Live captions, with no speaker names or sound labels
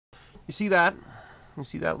You see that? You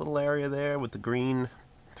see that little area there with the green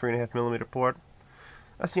 3.5mm port?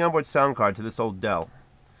 That's the onboard sound card to this old Dell.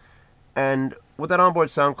 And what that onboard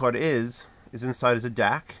sound card is inside is a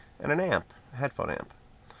DAC and an amp, a headphone amp.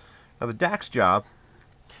 Now the DAC's job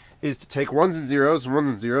is to take ones and zeros,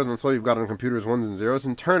 and that's all you've got on a computer is ones and zeros,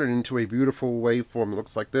 and turn it into a beautiful waveform that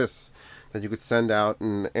looks like this, that you could send out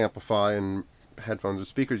and amplify, and headphones or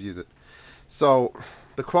speakers use it. So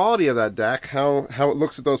the quality of that DAC, how it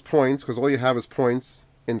looks at those points, because all you have is points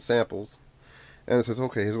in samples, and it says,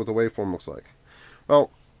 okay, here's what the waveform looks like.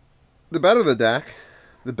 Well, the better the DAC,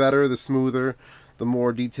 the better, the smoother, the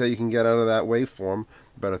more detail you can get out of that waveform,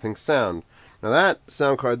 the better things sound. Now that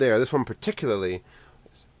sound card there, this one particularly,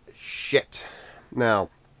 is shit. Now,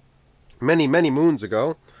 many moons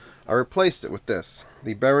ago, I replaced it with this,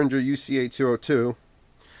 the Behringer XDA-2,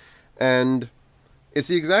 and it's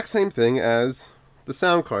the exact same thing as the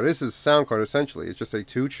sound card. This is a sound card essentially. It's just a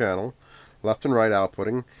 2-channel, left and right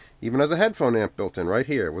outputting, even has a headphone amp built in right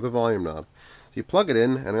here with a volume knob. So you plug it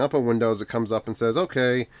in, and up on Windows it comes up and says,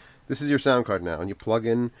 okay, this is your sound card now. And you plug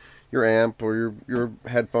in your amp or your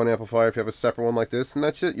headphone amplifier if you have a separate one like this, and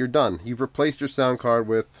that's it. You're done. You've replaced your sound card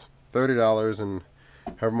with $30 and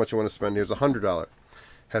however much you want to spend. Here's a $100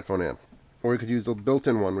 headphone amp. Or you could use the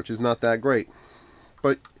built-in one, which is not that great.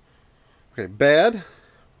 But, okay, bad,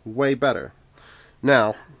 way better.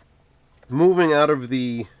 Now, moving out of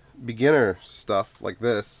the beginner stuff like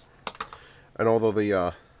this, and although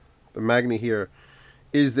the Magni here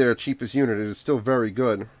is their cheapest unit, it is still very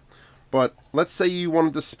good. But let's say you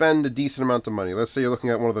wanted to spend a decent amount of money. Let's say you're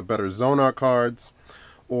looking at one of the better Zonar cards,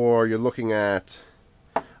 or you're looking at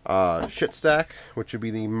ShitStack, which would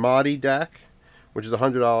be the Modi DAC, which is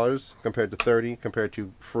 $100 compared to $30, compared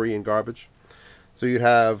to free and garbage. So you'd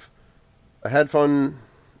have a headphone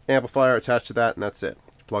amplifier attached to that, and that's it.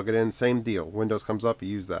 Plug it in, same deal. Windows comes up, you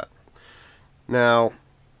use that. Now,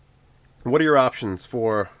 what are your options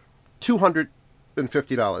for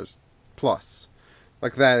 $250 plus,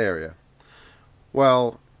 like that area?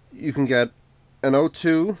 Well, you can get an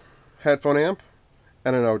O2 headphone amp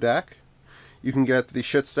and an ODAC. You can get the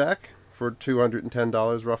ShitStack for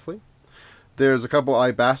 $210 roughly. There's a couple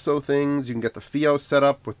iBasso things. You can get the FiO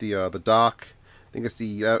setup with the dock. I think it's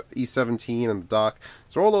the E17 and the dock.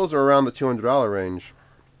 So all those are around the $200 range.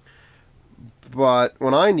 But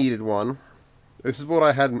when I needed one, this is what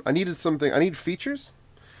I had. I needed something. I needed features.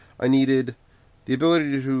 I needed the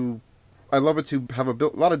ability to. I love it to have a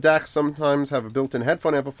lot of DACs sometimes have a built-in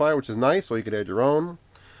headphone amplifier, which is nice, or you could add your own.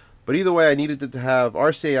 But either way, I needed it to have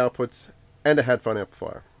RCA outputs and a headphone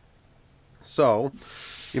amplifier. So,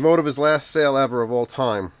 Emotiva's last sale ever of all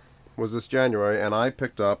time was this January, and I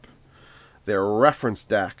picked up their reference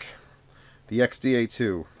DAC, the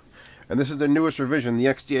XDA-2. And this is their newest revision. The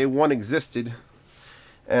XDA-1 existed,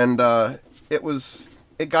 and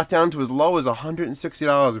it got down to as low as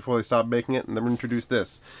 $160 before they stopped making it, and then introduced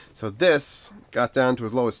this. So this got down to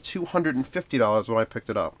as low as $250 when I picked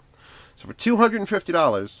it up. So for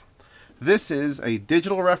 $250, this is a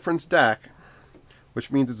digital reference DAC,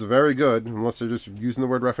 which means it's very good, unless they're just using the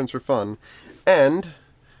word reference for fun. And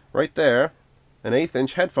right there, an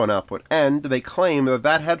 1/8" headphone output. And they claim that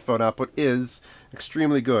that headphone output is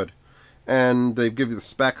extremely good. And they give you the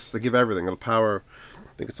specs, they give everything. It'll power,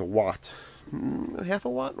 I think it's a watt. Half a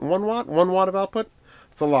watt? 1 watt? 1 watt of output?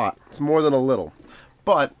 It's a lot. It's more than a little.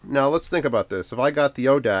 But, now let's think about this. If I got the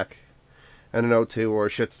ODAC and an O2 or a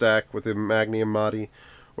ShitStack with a Magni and Modi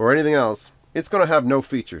or anything else, it's going to have no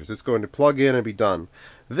features. It's going to plug in and be done.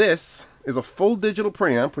 This is a full digital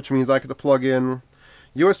preamp, which means I get to plug in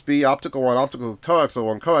USB, optical 1, optical coaxial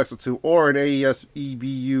 1, coaxial 2, or an AES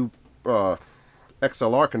EBU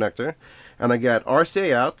XLR connector, and I get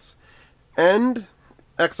RCA outs and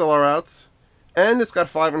XLR outs, and it's got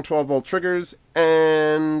 5 and 12 volt triggers,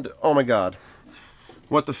 and oh my god,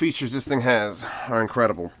 what the features this thing has are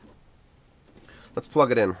incredible. Let's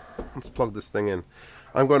plug it in. Let's plug this thing in.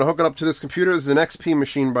 I'm going to hook it up to this computer. This is an XP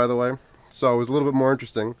machine, by the way, so it's a little bit more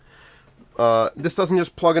interesting. This doesn't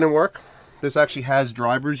just plug in and work. This actually has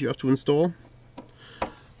drivers you have to install.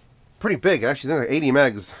 Pretty big, actually. I think like 80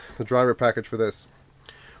 megs, the driver package for this,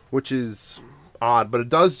 which is odd, but it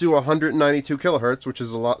does do 192 kilohertz, which is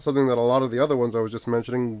something that a lot of the other ones I was just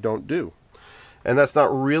mentioning don't do. And that's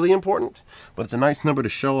not really important, but it's a nice number to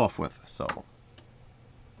show off with. So,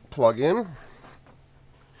 plug in.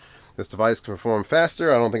 This device can perform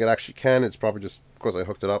faster. I don't think it actually can. It's probably just because I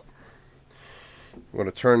hooked it up. I'm going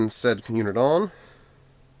to turn said unit on.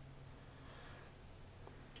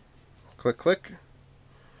 Click, click.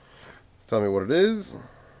 Tell me what it is.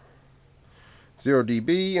 0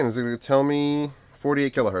 dB, and it's going to tell me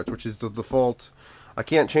 48 kilohertz, which is the default. I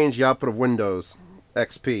can't change the output of Windows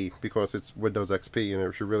XP because it's Windows XP and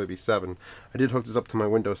it should really be 7. I did hook this up to my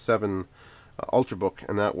Windows 7 Ultrabook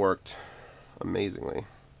and that worked amazingly.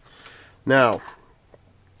 Now,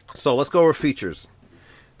 so let's go over features.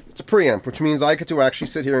 It's a preamp, which means I get to actually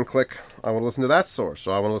sit here and click, I want to listen to that source,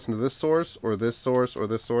 so I want to listen to this source, or this source, or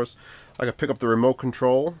this source. I can pick up the remote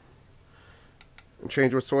control and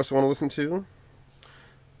change what source I want to listen to.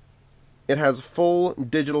 It has full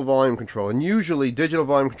digital volume control, and usually digital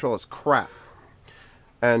volume control is crap.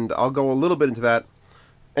 And I'll go a little bit into that.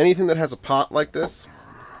 Anything that has a pot like this,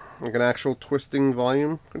 like an actual twisting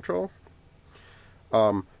volume control,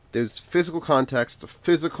 there's physical context, it's a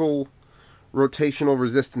physical rotational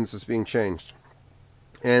resistance that's being changed.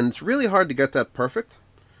 And it's really hard to get that perfect.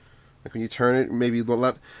 Like when you turn it, maybe the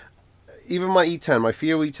left. Even my E10, my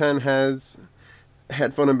FIO E10 has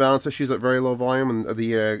headphone imbalance issues at very low volume, and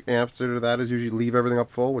the answer to that is usually leave everything up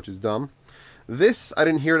full, which is dumb. This, I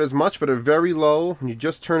didn't hear it as much, but at very low, when you're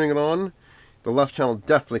just turning it on, the left channel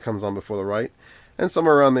definitely comes on before the right. And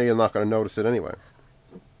somewhere around there, you're not going to notice it anyway.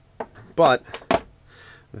 But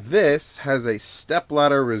this has a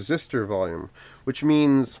stepladder resistor volume, which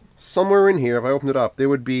means somewhere in here, if I opened it up, there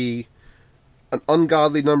would be an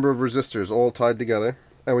ungodly number of resistors all tied together.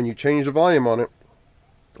 And when you change the volume on it,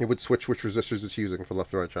 it would switch which resistors it's using for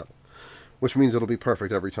left and right channel, which means it'll be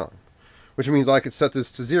perfect every time. Which means I could set this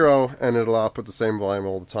to 0 and it'll output the same volume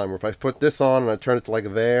all the time. Or if I put this on and I turn it to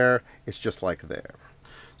like there, it's just like there.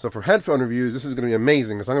 So for headphone reviews, this is going to be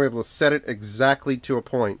amazing because I'm going to be able to set it exactly to a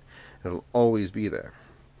point and it'll always be there.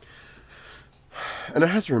 And it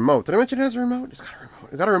has a remote. Did I mention it has a remote? It's got a remote.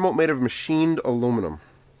 It's got a remote made of machined aluminum.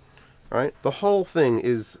 Right? The whole thing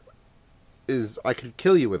is I could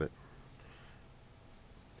kill you with it.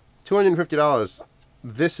 $250.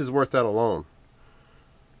 This is worth that alone.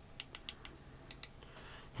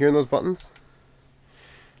 Hearing those buttons?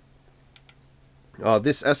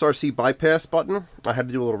 This SRC bypass button, I had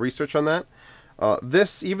to do a little research on that.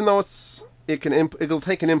 This, even though it'll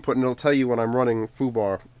take an input and it'll tell you when I'm running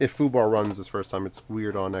foobar, if foobar runs this first time. It's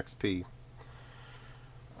weird on XP.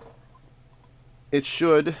 It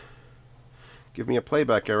should give me a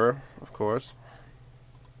playback error, of course.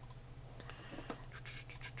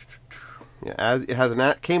 Yeah, it has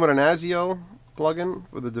came with an ASIO plugin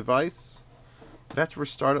for the device. Did I have to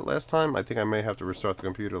restart it last time? I think I may have to restart the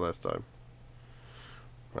computer last time.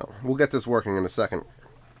 Well, we'll get this working in a second.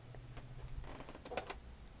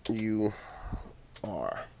 You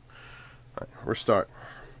are. Right, restart.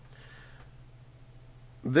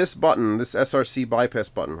 This button, this SRC bypass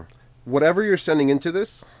button, whatever you're sending into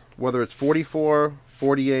this, whether it's 44,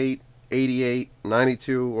 48, 88,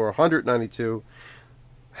 92, or 192,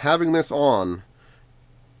 having this on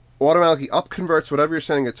automatically upconverts whatever you're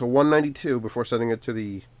sending it to 192 before sending it to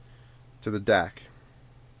the DAC,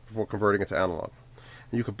 before converting it to analog.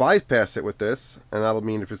 And you could bypass it with this, and that'll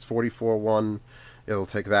mean if it's 44.1, it'll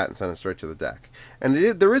take that and send it straight to the DAC.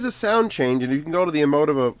 And there is a sound change, and you can go to the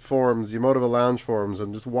Emotiva forums, the Emotiva Lounge forums,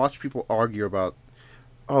 and just watch people argue about,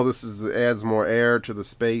 oh, adds more air to the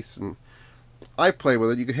space. And I play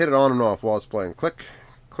with it. You can hit it on and off while it's playing. Click,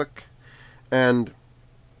 click, and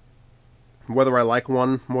whether I like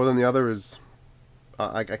one more than the other is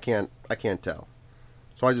I can't tell.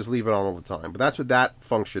 So I just leave it on all the time. But that's what that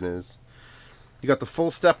function is. You got the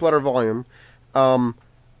full stepladder volume.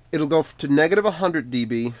 It'll go to negative 100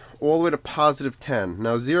 dB all the way to positive 10.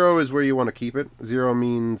 Now 0 is where you want to keep it. 0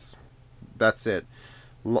 means that's it.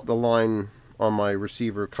 The line on my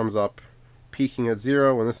receiver comes up peaking at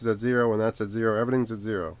 0, and this is at 0, and that's at 0. Everything's at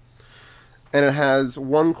 0. And it has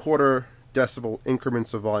 1/4 decibel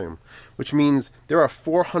increments of volume, which means there are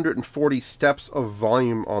 440 steps of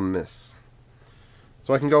volume on this.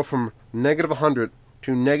 So I can go from negative 100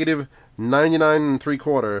 to negative 99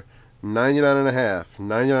 3/4, 99 1/2,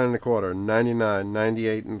 99 1/4, 99,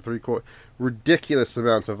 98 3/4. Ridiculous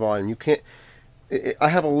amount of volume. You can't. I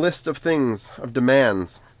have a list of things, of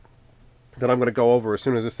demands, that I'm going to go over as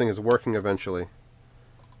soon as this thing is working eventually.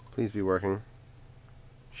 Please be working.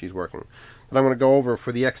 She's working. That I'm going to go over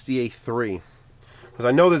for the XDA-3. Because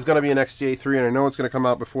I know there's going to be an XDA-3, and I know it's going to come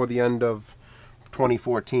out before the end of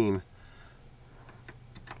 2014.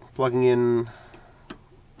 Plugging in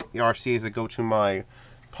the RCAs that go to my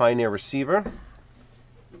Pioneer receiver.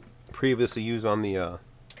 Previously used on the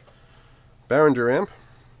Behringer amp.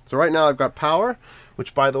 So right now I've got power,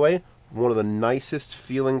 which, by the way, one of the nicest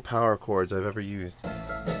feeling power cords I've ever used.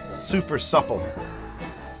 Super supple.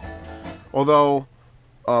 Although,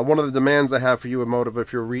 one of the demands I have for you, Emotiva,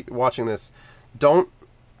 if you're watching this, don't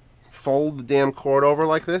fold the damn cord over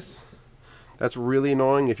like this. That's really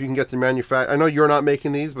annoying. If you can get the manufacturer, I know you're not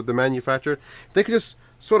making these, but the manufacturer, if they could just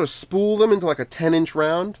sort of spool them into like a 10-inch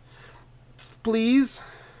round, please,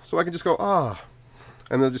 so I can just go,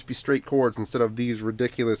 and they'll just be straight cords instead of these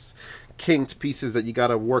ridiculous kinked pieces that you got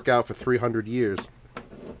to work out for 300 years.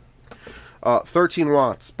 13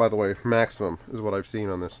 watts, by the way, maximum is what I've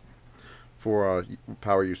seen on this for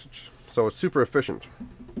power usage. So it's super efficient.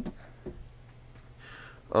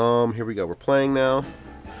 Here we go. We're playing now.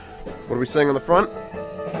 What are we saying on the front?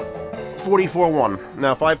 44.1.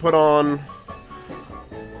 Now, if I put on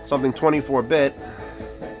something 24-bit,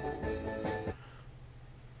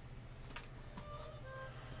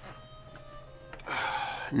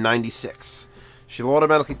 $96. She'll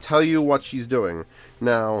automatically tell you what she's doing.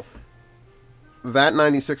 Now, that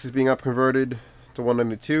 96 is being up-converted to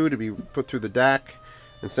 192 to be put through the DAC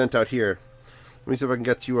and sent out here. Let me see if I can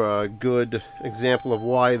get you a good example of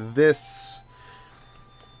why this,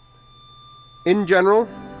 in general,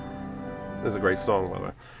 this is a great song, by the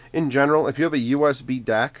way. In general, if you have a USB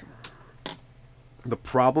DAC, the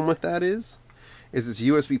problem with that is it's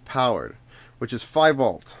USB powered, which is 5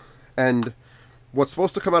 volt. And what's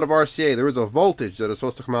supposed to come out of RCA, there is a voltage that is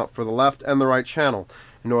supposed to come out for the left and the right channel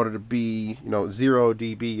in order to be, 0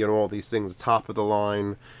 dB and all these things, top of the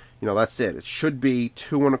line. That's it. It should be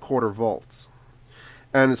 2 1/4 volts.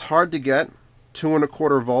 And it's hard to get 2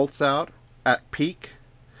 1/4 volts out at peak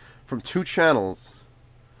from 2 channels,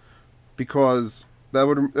 because that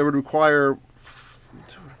would require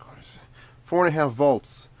 4.5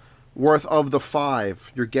 volts worth of the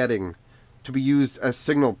 5 you're getting to be used as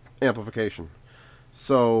signal amplification.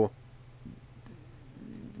 So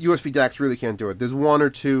USB DACs really can't do it. There's 1 or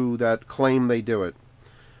 2 that claim they do it.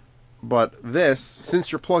 But this,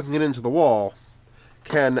 since you're plugging it into the wall,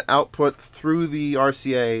 can output through the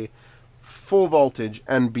RCA full voltage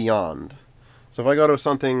and beyond. So if I go to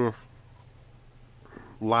something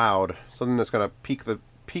loud, something that's going to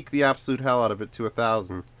peak the absolute hell out of it to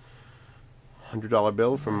 1,000. $100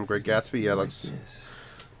 bill from Great Gatsby. Yeah,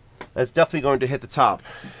 that's definitely going to hit the top.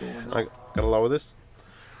 I gotta lower this.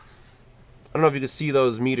 I don't know if you can see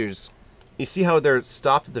those meters. You see how they're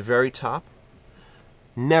stopped at the very top?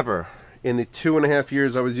 Never in the 2.5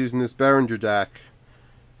 years I was using this Behringer DAC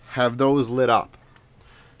have those lit up,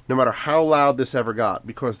 no matter how loud this ever got,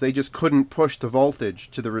 because they just couldn't push the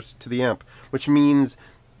voltage to the amp, which means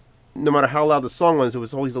no matter how loud the song was, it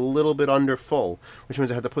was always a little bit under full, which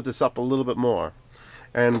means I had to put this up a little bit more.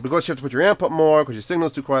 And because you have to put your amp up more because your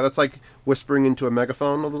signal's too quiet, that's like whispering into a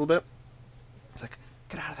megaphone a little bit. It's like,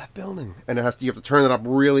 get out of that building. And you have to turn it up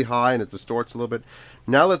really high and it distorts a little bit.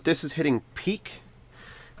 Now that this is hitting peak,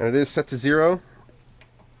 and it is set to 0,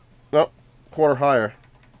 nope, quarter higher.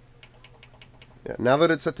 Yeah, now that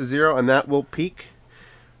it's set to 0 and that will peak,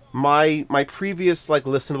 my previous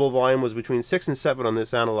listenable volume was between 6 and 7 on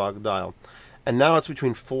this analog dial, and now it's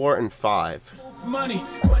between 4 and 5.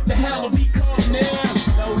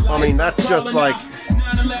 I mean, that's just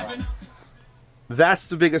that's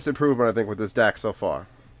the biggest improvement I think with this DAC so far,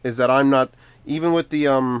 is that I'm not, even with the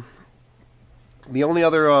only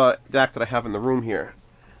other DAC that I have in the room here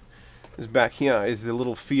is back here, is the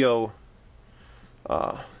little FIO,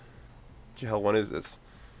 what the hell one is this?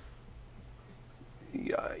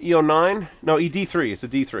 EO9? No, ED3. It's a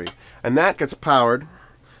D3. And that gets powered,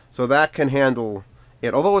 so that can handle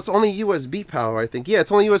it. Although it's only USB power, I think. Yeah,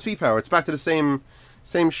 it's only USB power. It's back to the same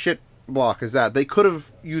shit block as that. They could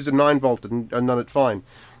have used a 9 volt and done it fine,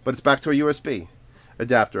 but it's back to a USB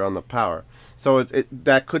adapter on the power. So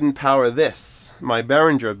that couldn't power this. My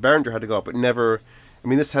Behringer had to go up, but never. I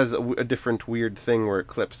mean, this has a different weird thing where it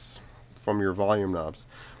clips from your volume knobs.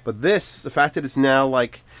 But this, the fact that it's now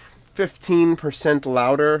 15%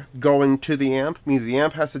 louder going to the amp, means the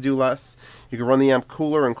amp has to do less. You can run the amp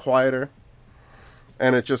cooler and quieter,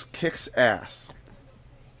 and it just kicks ass.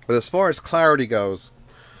 But as far as clarity goes,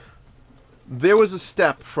 there was a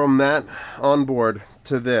step from that onboard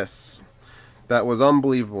to this that was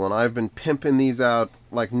unbelievable, and I've been pimping these out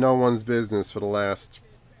like no one's business for the last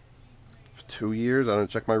 2 years. I don't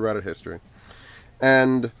check my Reddit history.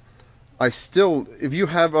 And I still, if you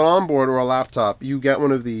have an onboard or a laptop, you get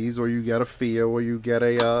one of these, or you get a FIO, or you get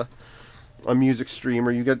a music stream,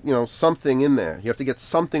 or you get something in there. You have to get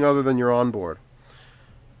something other than your onboard.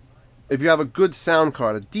 If you have a good sound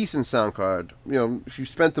card, a decent sound card, if you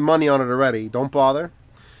spent the money on it already, don't bother.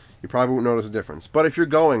 You probably won't notice a difference. But if you're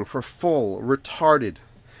going for full, retarded,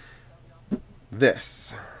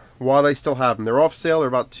 this, while they still have them, they're off sale. They're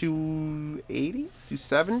about $280,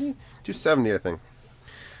 $270, $270, I think.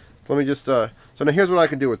 Let me just, so now here's what I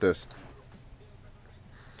can do with this.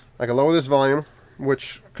 I can lower this volume,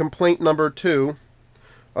 which, complaint number 2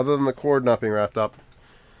 other than the cord not being wrapped up.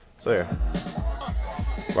 So yeah.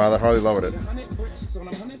 Wow, that hardly lowered it.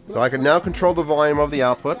 So I can now control the volume of the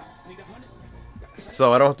output.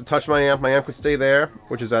 So I don't have to touch my amp could stay there,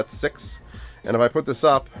 which is at 6. And if I put this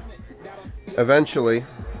up, eventually,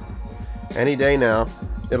 any day now,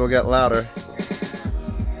 it'll get louder.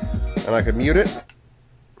 And I could mute it.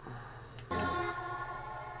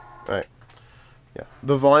 Alright. Yeah.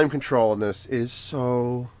 The volume control in this is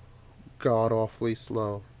so god-awfully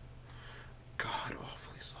slow.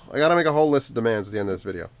 God-awfully slow. I gotta make a whole list of demands at the end of this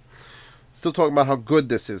video. Still talking about how good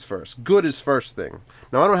this is first. Good is first thing.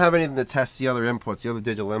 Now I don't have anything to test the other inputs, the other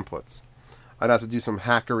digital inputs. I'd have to do some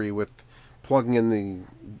hackery with plugging in the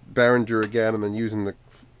Behringer again and then using the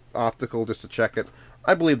optical just to check it.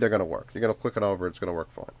 I believe they're going to work. You're going to click it over, it's going to work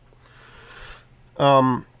fine.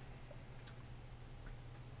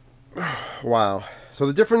 Wow. So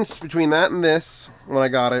the difference between that and this, when I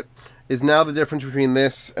got it, is now the difference between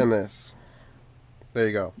this and this. There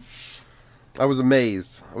you go. I was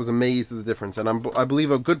amazed. I was amazed at the difference. And I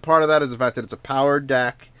believe a good part of that is the fact that it's a powered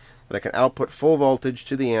DAC, that I can output full voltage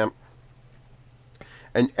to the amp.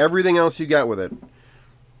 And everything else you get with it,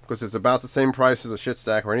 because it's about the same price as a shit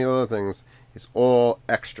stack or any other things, is all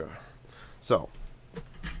extra. So,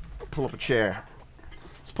 pull up a chair.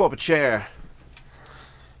 Let's pull up a chair.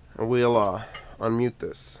 And we'll unmute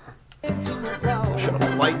this. Shut off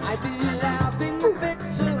the lights.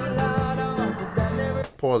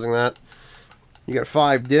 Pausing that. You got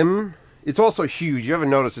 5 dim. It's also huge. You haven't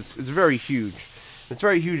noticed it's very huge. It's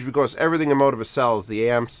very huge because everything Emotiva sells, the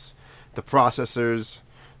amps, the processors,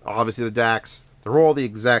 obviously the DACs, they're all the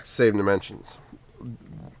exact same dimensions,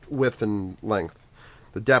 width and length.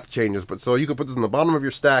 The depth changes, but so you could put this in the bottom of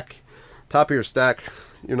your stack, top of your stack,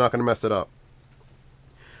 you're not going to mess it up.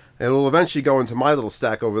 It will eventually go into my little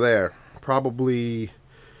stack over there, probably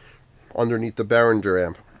underneath the Behringer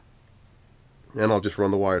amp. And I'll just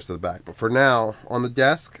run the wires to the back. But for now, on the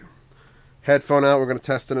desk, headphone out, we're going to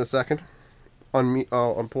test in a second. On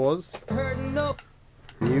pause.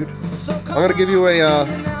 Mute. I'm going to give you a,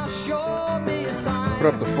 put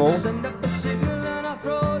up the full.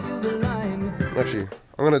 Actually,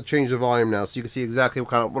 I'm going to change the volume now so you can see exactly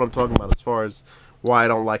what I'm talking about as far as why I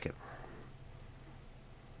don't like it.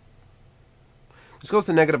 This goes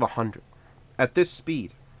to negative 100 at this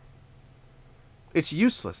speed. It's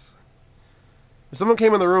useless. If someone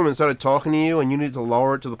came in the room and started talking to you and you needed to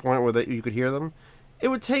lower it to the point where you could hear them, it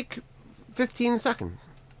would take 15 seconds.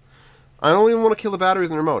 I don't even want to kill the batteries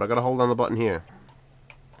in the remote. I gotta hold down the button here.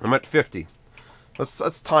 I'm at 50.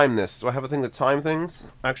 Let's time this. Do I have a thing to time things?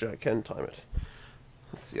 Actually, I can time it.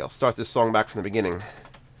 Let's see. I'll start this song back from the beginning,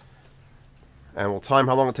 and we'll time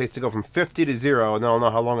how long it takes to go from 50 to 0, and then I'll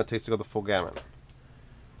know how long it takes to go the full gamut.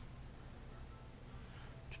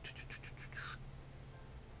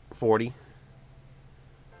 40.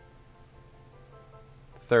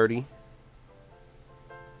 30.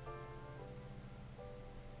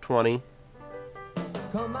 20.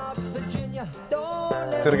 It's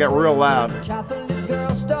gonna get real loud.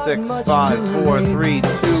 6, 5, 4, 3,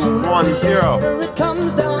 2, 1, 0.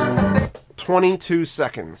 22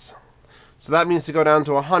 seconds. So that means to go down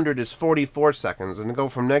to 100 is 44 seconds, and to go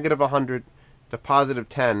from negative 100 to positive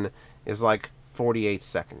 10 is like 48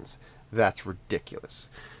 seconds. That's ridiculous.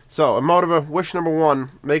 So, Emotiva, wish number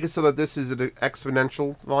 1, make it so that this is an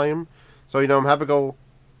exponential volume. So, you know, have it go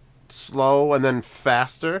slow and then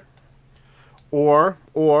faster. Or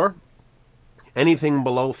anything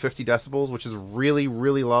below 50 decibels, which is really,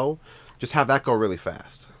 really low, just have that go really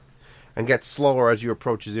fast. And get slower as you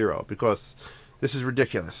approach 0, because this is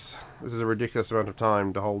ridiculous. This is a ridiculous amount of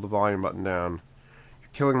time to hold the volume button down. You're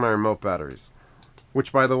killing my remote batteries.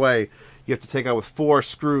 Which, by the way, you have to take out with 4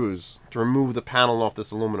 screws to remove the panel off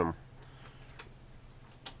this aluminum.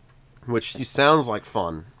 Which sounds like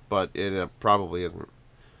fun, but it probably isn't.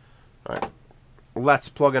 Alright. Let's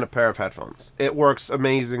plug in a pair of headphones. It works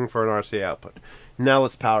amazing for an RCA output. Now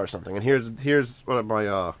let's power something. And here's what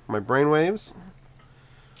my brainwaves.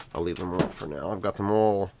 I'll leave them off for now. I've got them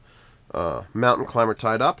all mountain climber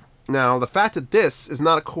tied up. Now, the fact that this is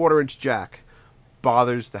not a 1/4-inch jack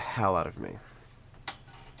bothers the hell out of me.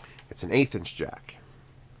 It's an 1/8-inch jack.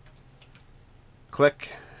 Click.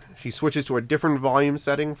 She switches to a different volume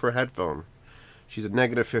setting for headphone. She's at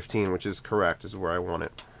negative 15, which is correct, is where I want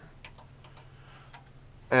it.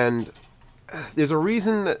 And there's a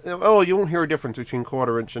reason that, oh, you won't hear a difference between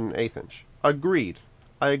 1/4-inch and 1/8-inch. Agreed.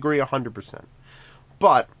 I agree 100%.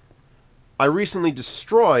 But I recently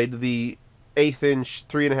destroyed the 1/8-inch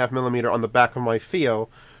 3.5mm on the back of my Fio,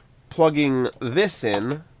 plugging this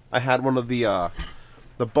in. I had one of the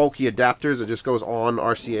the bulky adapters. It just goes on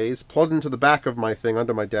RCAs, plugged into the back of my thing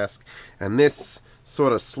under my desk, and this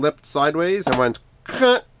sort of slipped sideways and went,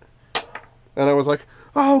 and I was like,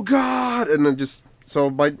 oh god! And then just,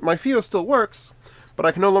 so my FIO still works, but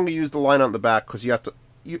I can no longer use the line on the back because you have to,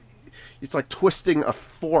 it's like twisting a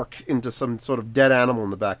fork into some sort of dead animal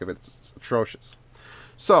in the back of it. It's atrocious.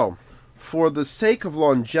 So, for the sake of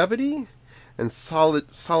longevity and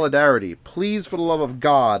solidarity, please, for the love of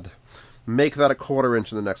God, make that a 1/4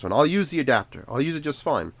 inch in the next one. I'll use the adapter. I'll use it just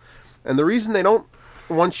fine. And the reason they don't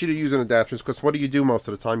want you to use an adapter is because what do you do most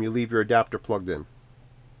of the time? You leave your adapter plugged in.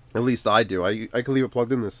 At least I do. I can leave it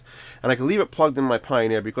plugged in this. And I can leave it plugged in my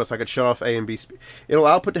Pioneer because I could shut off A and B. It'll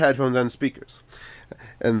output the headphones and speakers.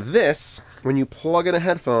 And this, when you plug in a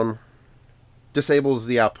headphone, disables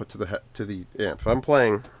the output to the amp. If I'm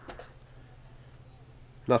playing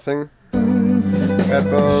nothing,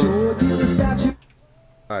 headphones.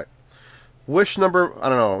 Alright. Wish number, I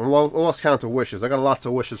don't know, a lost count of wishes. I got lots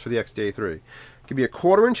of wishes for the XDA-2. Give me a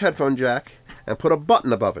 1/4 inch headphone jack and put a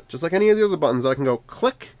button above it, just like any of the other buttons that I can go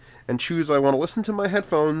click and choose if I want to listen to my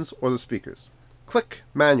headphones or the speakers. Click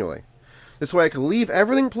manually. This way I can leave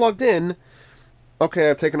everything plugged in. Okay,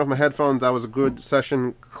 I've taken off my headphones. That was a good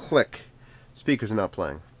session. Click. Speakers are not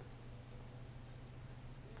playing.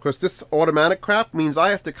 Because this automatic crap means I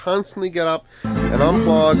have to constantly get up and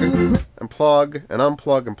unplug and plug and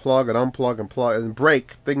unplug and plug and unplug and plug and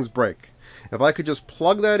break. Things break. If I could just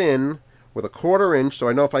plug that in with a 1/4 inch, so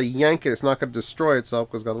I know if I yank it, it's not going to destroy itself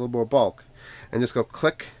because it's got a little more bulk, and just go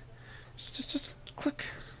click, just click.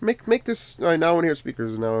 Make this. All right, now I want to hear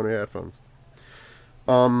speakers, and now I want to hear headphones.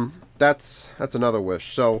 That's another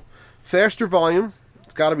wish. So, faster volume.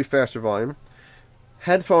 It's got to be faster volume.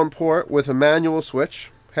 Headphone port with a manual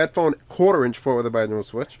switch. Headphone 1/4 inch port with a manual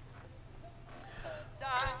switch.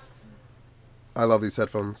 I love these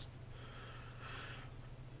headphones.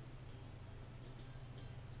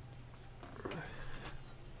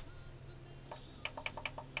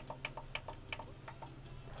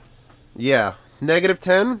 Yeah,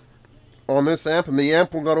 -10 on this amp, and the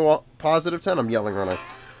amp will go to +10. I'm yelling, aren't I?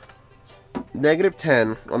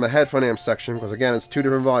 -10 on the headphone amp section, because again, it's 2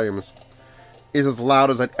 different volumes, is as loud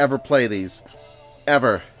as I'd ever play these.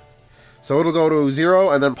 Ever. So it'll go to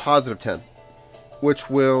 0 and then +10,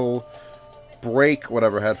 which will break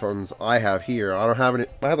whatever headphones I have here. I don't have any.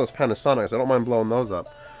 I have those Panasonics. I don't mind blowing those up,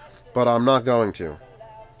 but I'm not going to.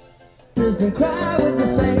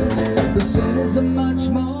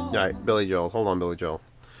 Alright, Billy Joel. Hold on, Billy Joel.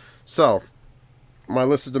 So, my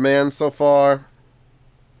list of demands so far.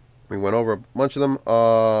 We went over a bunch of them.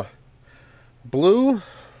 Blue.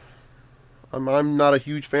 I'm not a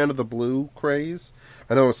huge fan of the blue craze.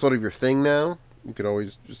 I know it's sort of your thing now. You could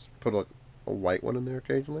always just put a white one in there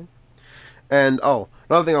occasionally. And, oh,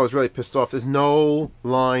 another thing I was really pissed off. There's no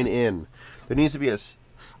line in. There needs to be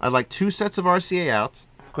I'd like 2 sets of RCA outs,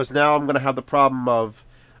 because now I'm going to have the problem of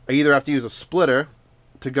I either have to use a splitter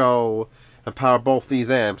to go and power both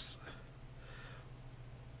these amps.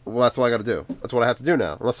 Well, that's what I got to do. That's what I have to do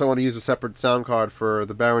now. Unless I want to use a separate sound card for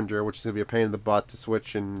the Behringer, which is going to be a pain in the butt to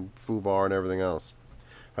switch and foobar and everything else.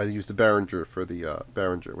 I use the Behringer for the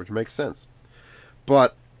Behringer, which makes sense.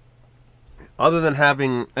 But other than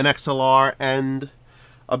having an XLR and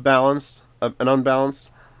a balanced, an unbalanced,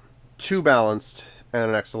 2 balanced, and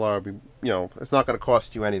an XLR would be, you know, it's not going to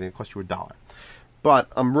cost you anything. It costs you $1. But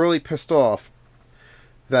I'm really pissed off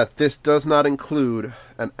that this does not include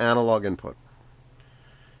an analog input.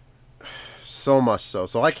 So much so.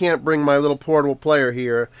 So I can't bring my little portable player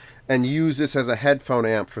here and use this as a headphone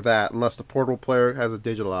amp for that unless the portable player has a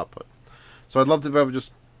digital output. So I'd love to be able to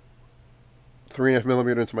just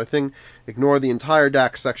 3.5mm into my thing, ignore the entire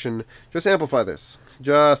DAC section, just amplify this.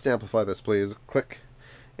 Just amplify this, please. Click,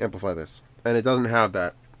 amplify this. And it doesn't have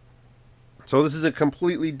that. So this is a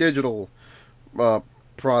completely digital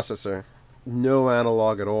processor. No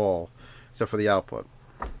analog at all, except for the output,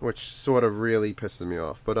 which sort of really pisses me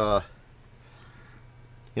off. But,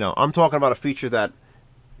 you know, I'm talking about a feature that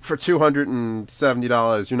for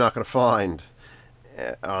 $270 you're not going to find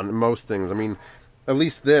on most things. I mean, at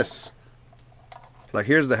least this. Like,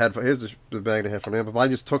 here's the headphone. Here's the magnet headphone amp. If I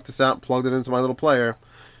just took this out and plugged it into my little player,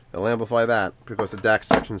 it'll amplify that because the DAC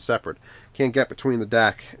section is separate. Can't get between the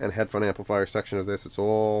DAC and headphone amplifier section of this. It's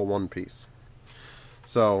all one piece.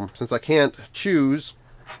 So, since I can't choose,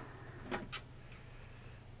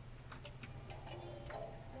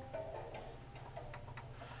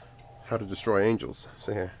 how to destroy angels.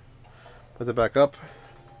 So here, put it back up.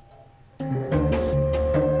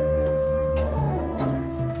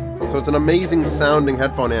 So it's an amazing sounding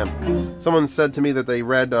headphone amp. Someone said to me that they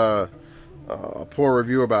read a poor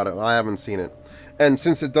review about it. I haven't seen it. And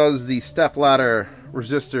since it does the step ladder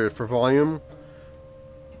resistor for volume,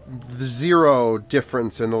 zero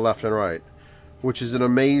difference in the left and right, which is an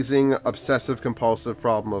amazing obsessive compulsive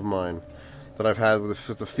problem of mine that I've had with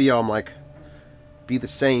the Fio. I'm like, be the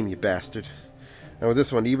same, you bastard. And with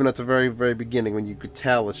this one, even at the very, very beginning, when you could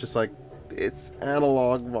tell, it's just like, it's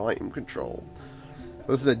analog volume control.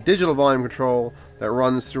 This is a digital volume control that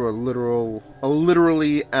runs through a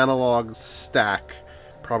literally analog stack,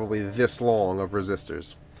 probably this long, of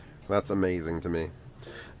resistors. That's amazing to me.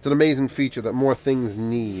 It's an amazing feature that more things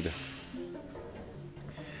need.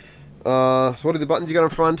 So what are the buttons you got in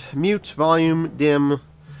front? Mute, volume, dim.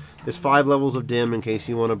 There's 5 levels of dim in case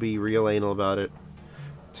you want to be real anal about it.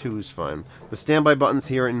 2 is fine. The standby buttons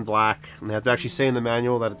here in black, and they have to actually say in the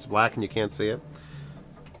manual that it's black and you can't see it.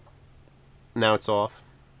 Now it's off.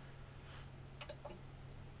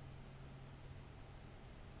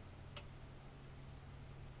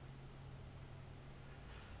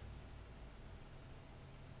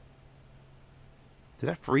 Did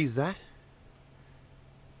that freeze that?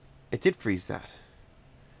 It did freeze that.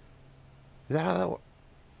 Is that how that works?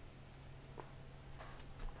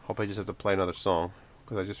 Hope I just have to play another song,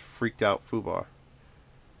 because I just freaked out Fubar.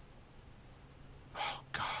 Oh,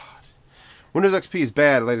 God. Windows XP is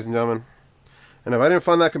bad, ladies and gentlemen. And if I didn't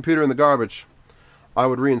find that computer in the garbage, I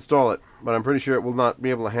would reinstall it. But I'm pretty sure it will not be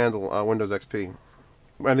able to handle Windows XP.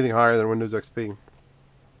 Anything higher than Windows XP.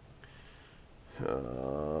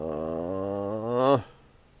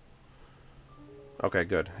 Okay,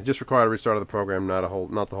 good. It just required a restart of the program, not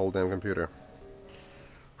the whole damn computer.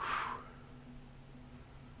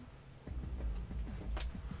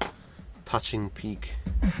 Touching peak.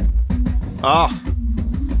 Ah!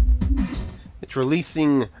 It's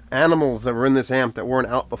releasing animals that were in this amp that weren't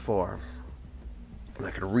out before. And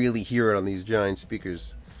I could really hear it on these giant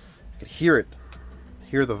speakers. I could hear it.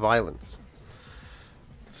 Hear the violence.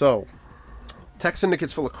 So, Tech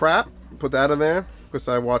Syndicate's full of crap. Put that in there. Because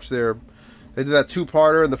I watched their... They did that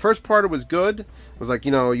 2-parter, and the first parter was good. It was like,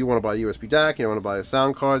 you know, you want to buy a USB DAC, you want to buy a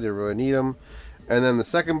sound card, you really need them. And then the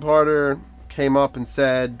second parter came up and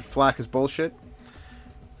said, FLAC is bullshit.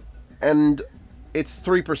 And it's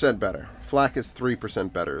 3% better. FLAC is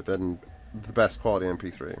 3% better than the best quality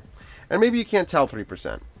MP3. And maybe you can't tell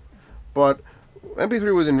 3%. But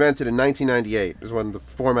MP3 was invented in 1998, is when the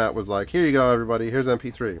format was like, here you go, everybody, here's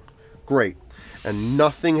MP3. Great. And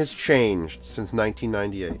nothing has changed since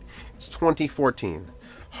 1998. It's 2014.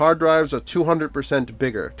 Hard drives are 200%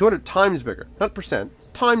 bigger. 200 times bigger. Not percent.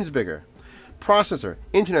 Times bigger. Processor.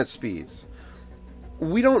 Internet speeds.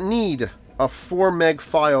 We don't need a 4 meg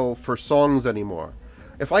file for songs anymore.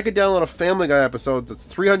 If I could download a Family Guy episode that's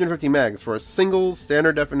 350 megs for a single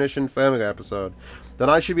standard definition Family Guy episode, then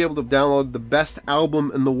I should be able to download the best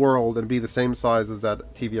album in the world and be the same size as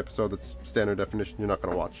that TV episode that's standard definition you're not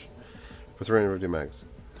going to watch for 350 megs.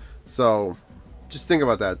 So, just think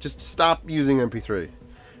about that. Just stop using MP3.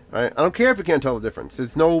 Right? I don't care if you can't tell the difference.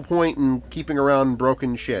 There's no point in keeping around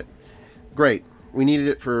broken shit. Great. We needed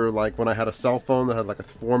it for, like, when I had a cell phone that had, like, a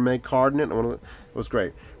 4 meg card in it. It was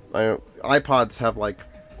great. iPods have, like,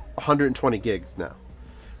 120 gigs now.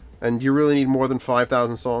 And you really need more than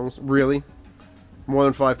 5,000 songs? Really? More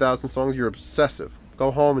than 5,000 songs? You're obsessive.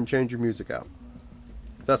 Go home and change your music out.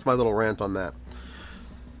 That's my little rant on that.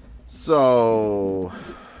 So,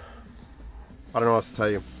 I don't know what else to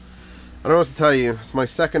tell you. It's my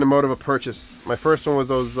second Emotiva purchase. My first one was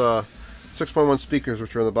those 6.1 speakers,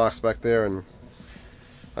 which are in the box back there, and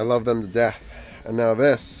I love them to death. And now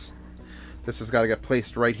this has got to get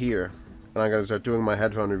placed right here. And I got to start doing my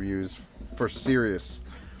headphone reviews for serious.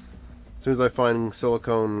 As soon as I find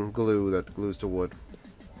silicone glue that glues to wood.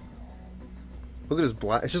 Look at this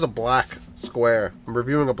black. It's just a black square. I'm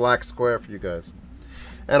reviewing a black square for you guys.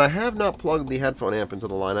 And I have not plugged the headphone amp into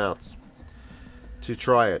the line outs to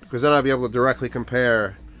try it, because then I'll be able to directly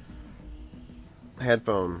compare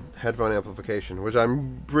headphone amplification, which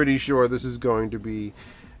I'm pretty sure this is going to be.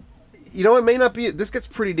 You know, it may not be. This gets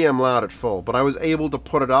pretty damn loud at full, but I was able to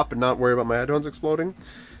put it up and not worry about my headphones exploding.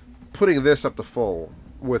 Putting this up to full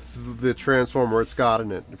with the transformer it's got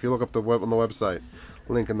in it. If you look up on the website,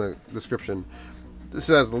 link in the description. This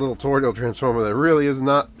has a little Tordial transformer that really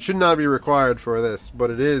should not be required for this, but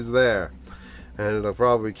it is there, and it'll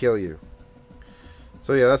probably kill you.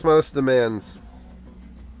 So yeah, that's my list of demands.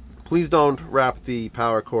 Please don't wrap the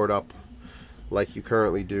power cord up like you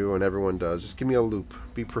currently do and everyone does. Just give me a loop.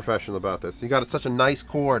 Be professional about this. You got such a nice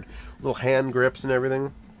cord, little hand grips and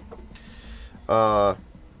everything.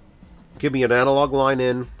 Give me an analog line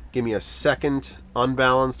in. Give me a second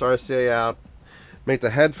unbalanced RCA out. Make the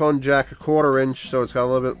headphone jack a 1/4 inch so it's got a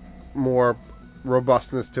little bit more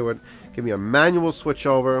robustness to it. Give me a manual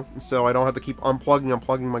switchover so I don't have to keep unplugging and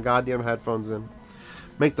plugging my goddamn headphones in.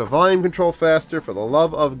 Make the volume control faster, for the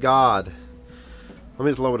love of God. Let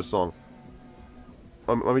me just lower the song.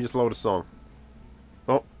 Let me just lower the song.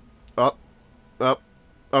 Oh, up, up.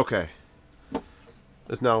 Okay.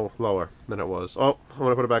 It's now lower than it was. Oh, I'm going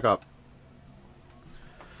to put it back up.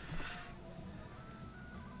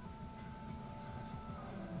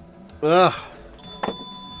 Ugh.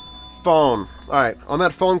 Phone. Alright, on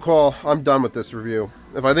that phone call, I'm done with this review.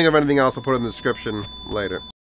 If I think of anything else, I'll put it in the description later.